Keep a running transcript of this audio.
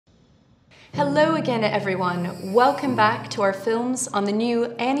Hello again everyone, welcome back to our films on the new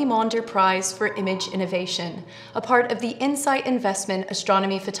Annie Maunder Prize for Image Innovation, a part of the Insight Investment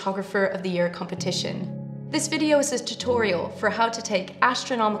Astronomy Photographer of the Year competition. This video is a tutorial for how to take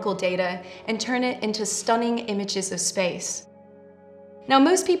astronomical data and turn it into stunning images of space. Now,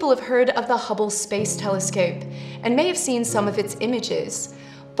 most people have heard of the Hubble Space Telescope and may have seen some of its images.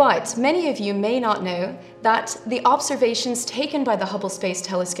 But many of you may not know that the observations taken by the Hubble Space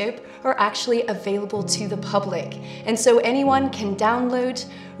Telescope are actually available to the public. And so anyone can download,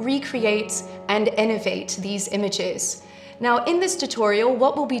 recreate, and innovate these images. Now, in this tutorial,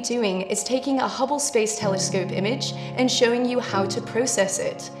 what we'll be doing is taking a Hubble Space Telescope image and showing you how to process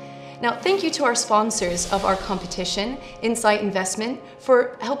it. Now, thank you to our sponsors of our competition, Insight Investment,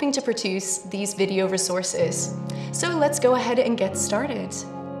 for helping to produce these video resources. So let's go ahead and get started.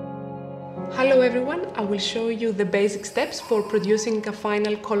 Hello everyone, I will show you the basic steps for producing a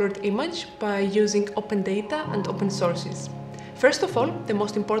final colored image by using open data and open sources. First of all, the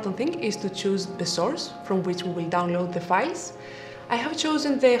most important thing is to choose the source from which we will download the files. I have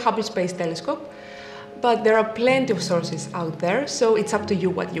chosen the Hubble Space Telescope, but there are plenty of sources out there, so it's up to you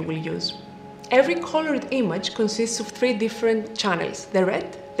what you will use. Every colored image consists of 3 different channels, the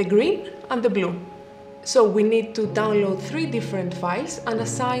red, the green and the blue. So we need to download 3 different files and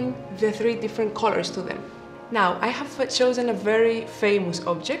assign the 3 different colors to them. Now, I have chosen a very famous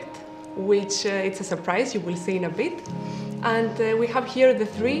object, which it's a surprise, you will see in a bit. And we have here the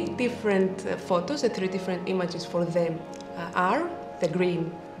 3 different photos, the 3 different images for the R, the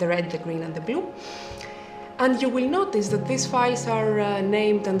green, the red, the green and the blue. And you will notice that these files are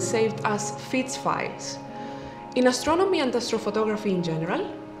named and saved as FITS files. In astronomy and astrophotography in general,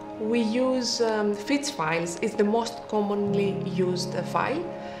 we use FITS files. It's the most commonly used file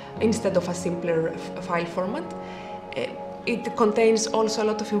instead of a simpler file format. It contains also a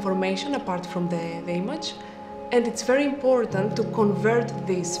lot of information apart from the image, and it's very important to convert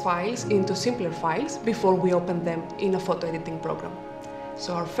these files into simpler files before we open them in a photo editing program.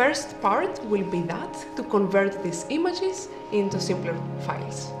 So our first part will be that, to convert these images into simpler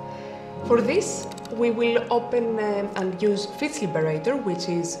files. For this, we will open and use FITS Liberator, which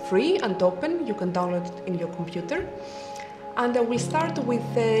is free and open. You can download it in your computer. And I will start with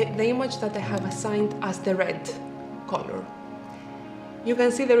the image that I have assigned as the red color. You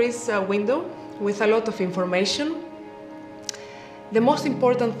can see there is a window with a lot of information. The most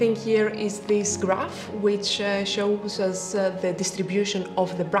important thing here is this graph, which shows us the distribution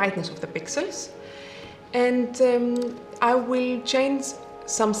of the brightness of the pixels. And I will change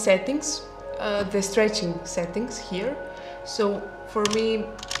some settings, the stretching settings here. So for me,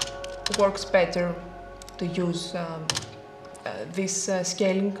 it works better to use these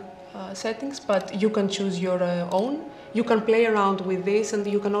scaling settings, but you can choose your own. You can play around with this, and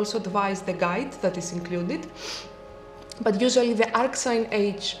you can also devise the guide that is included. But usually the arcsine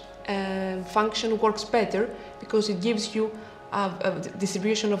H function works better because it gives you a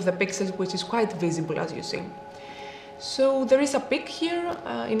distribution of the pixels which is quite visible, as you see. So there is a peak here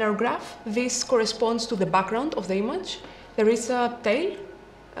in our graph. This corresponds to the background of the image. There is a tail,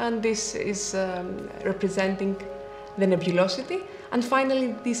 and this is representing the nebulosity. And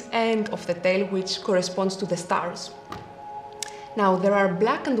finally, this end of the tail, which corresponds to the stars. Now, there are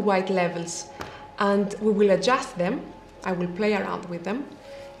black and white levels, and we will adjust them. I will play around with them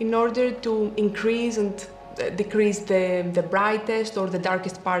in order to increase and decrease the brightest or the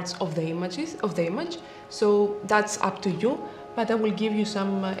darkest parts of the image. So that's up to you, but I will give you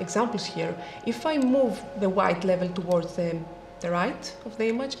some examples here. If I move the white level towards the right of the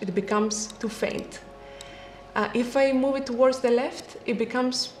image, it becomes too faint. If I move it towards the left, it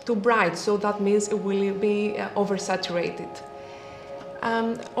becomes too bright, so that means it will be oversaturated.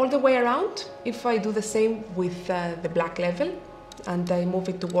 All the way around, if I do the same with the black level and I move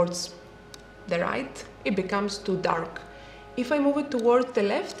it towards the right, it becomes too dark. If I move it towards the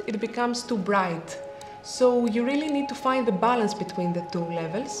left, it becomes too bright. So you really need to find the balance between the 2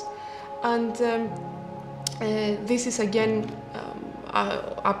 levels. And this is again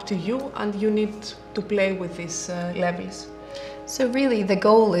up to you, and you need to play with these levels. So really the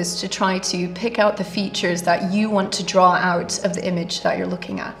goal is to try to pick out the features that you want to draw out of the image that you're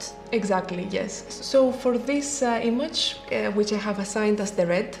looking at. Exactly, yes. So for this image, which I have assigned as the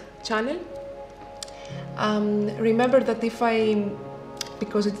red channel, remember that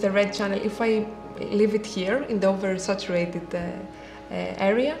because it's the red channel, if I leave it here in the oversaturated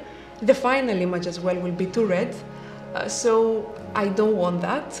area, the final image as well will be too red. So I don't want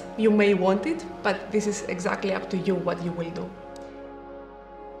that. You may want it, but this is exactly up to you what you will do.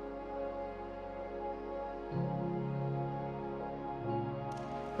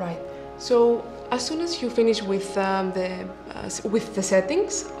 Right. So as soon as you finish with the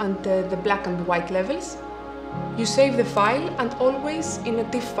settings and the black and white levels, you save the file, and always in a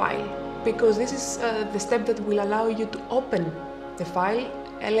TIFF file, because this is the step that will allow you to open the file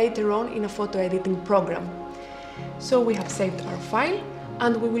later on in a photo editing program. So we have saved our file,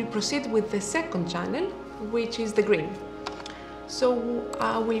 and we will proceed with the second channel, which is the green. So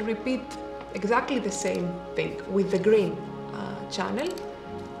I will repeat exactly the same thing with the green channel.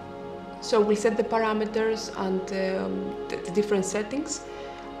 So we'll set the parameters and the different settings,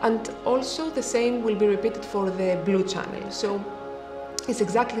 and also the same will be repeated for the blue channel. So it's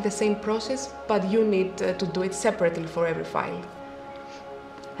exactly the same process, but you need to do it separately for every file.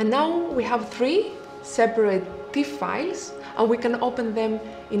 And now we have 3 separate TIFF files, and we can open them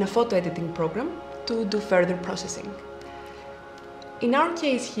in a photo editing program to do further processing. In our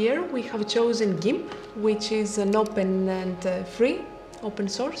case here, we have chosen GIMP, which is an open and free open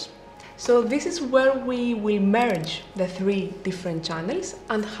source. So this is where we will merge the 3 different channels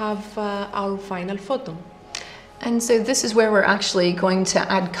and have our final photo. And so this is where we're actually going to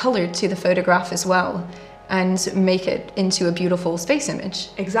add color to the photograph as well and make it into a beautiful space image.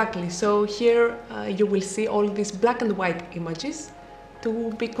 Exactly. So here you will see all these black and white images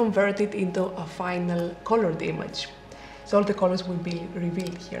to be converted into a final colored image. So all the colors will be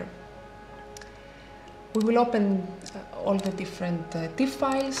revealed here. We will open all the different TIFF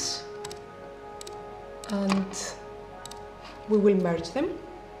files, and we will merge them.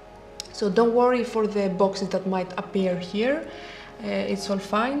 So don't worry for the boxes that might appear here, it's all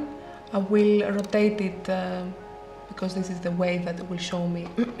fine. I will rotate it because this is the way that it will show me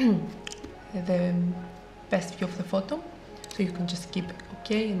the best view of the photo. So you can just keep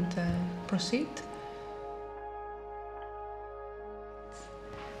OK and proceed.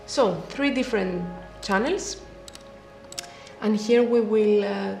 So 3 different channels, and here we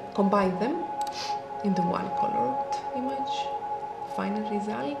will combine them into one colored image. Final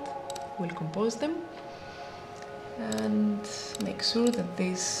result, we'll compose them and make sure that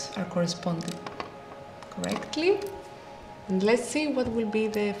these are corresponded correctly. And let's see what will be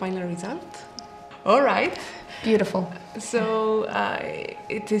the final result. All right. Beautiful. So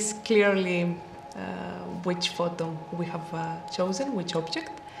it is clearly which photo we have chosen, which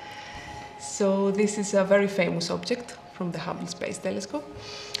object. So this is a very famous object from the Hubble Space Telescope.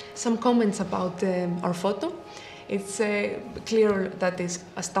 Some comments about our photo. It's clear that it's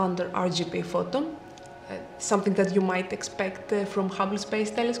a standard RGB photo, something that you might expect from Hubble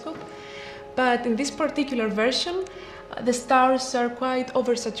Space Telescope. But in this particular version, the stars are quite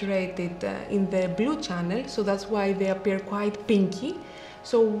oversaturated in the blue channel, so that's why they appear quite pinky.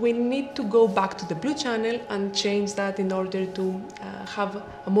 So we need to go back to the blue channel and change that in order to have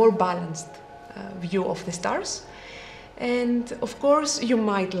a more balanced view of the stars. And of course, you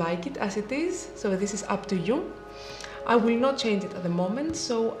might like it as it is, so this is up to you. I will not change it at the moment,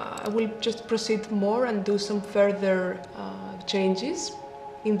 so I will just proceed more and do some further changes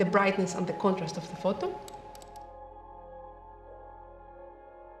in the brightness and the contrast of the photo.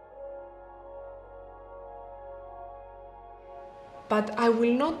 But I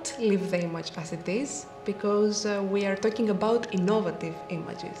will not leave the image as it is, because we are talking about innovative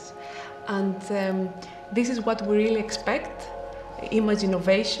images. And this is what we really expect, image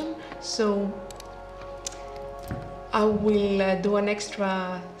innovation. So I will do an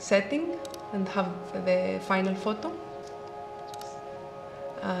extra setting and have the final photo.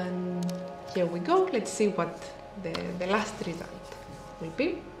 And here we go. Let's see what the last result will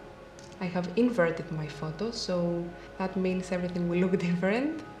be. I have inverted my photo, so that means everything will look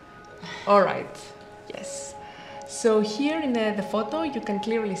different. All right, yes. So here in the photo, you can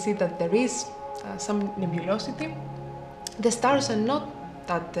clearly see that there is some nebulosity. The stars are not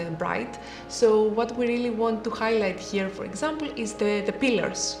that bright, so what we really want to highlight here, for example, is the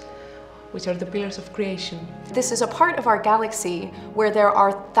pillars, which are the pillars of creation. This is a part of our galaxy where there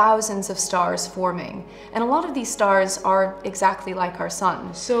are thousands of stars forming, and a lot of these stars are exactly like our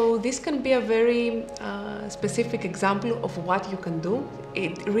sun. So this can be a very specific example of what you can do.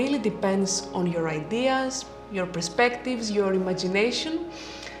 It really depends on your ideas, your perspectives, your imagination.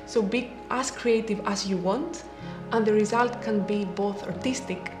 So be as creative as you want, and the result can be both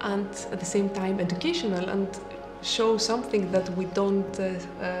artistic and at the same time educational, and show something that we don't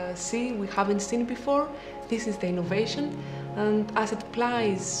see, we haven't seen before. This is the innovation, and as it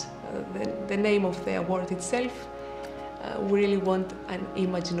applies the name of the award itself, we really want an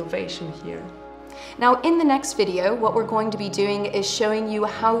image innovation here. Now, in the next video, what we're going to be doing is showing you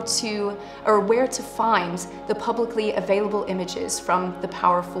how to, or where to find the publicly available images from the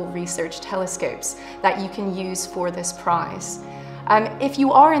powerful research telescopes that you can use for this prize. If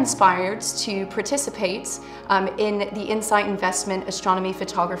you are inspired to participate in the Insight Investment Astronomy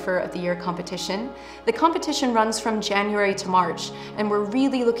Photographer of the Year competition, the competition runs from January to March, and we're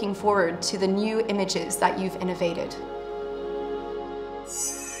really looking forward to the new images that you've innovated.